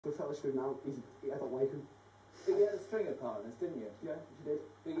The fella stood now, I don't like him. But you had a string of partners, didn't you? Yeah, she did.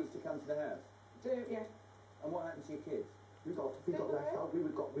 Who used to come to the house? Yeah. And what happened to your kids? We got left out. We were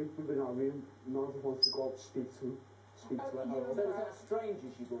in our room. None of us wanted to go out to speak to her. So was that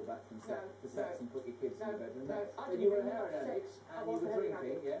strangers you brought back from sex and put your kids in the bedroom? No, So you were a heroin addict and you were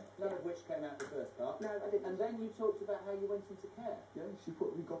drinking, yeah? None of which came out the first part. No, I didn't. And then you talked about how you went into care. Yeah,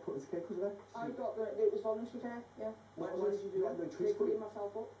 we got put into care because of that. It was voluntary care, yeah. Why did you do that? They cleaned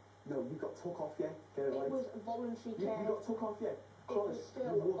myself up. No, we got took off, yeah. Get it right. It was voluntary care. You got took off, yeah. It was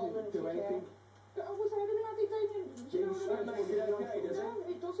still voluntary care. I was everything I did, Damien. Do you know what I mean? Makes it okay, doesn't it? No,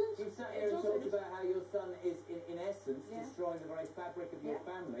 it doesn't. You sat here and talked about how your son is, in essence, destroying the very fabric of your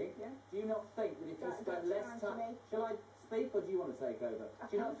family. Yeah. Do you not think that if you spent less time... Shall I speak, or do you want to take over?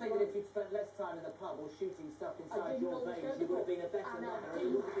 Do you not think that if you'd spent less time in the pub or shooting stuff inside your veins, you would have been a better mother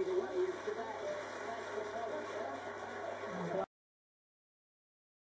and you wouldn't be the way he is today? That's the problem.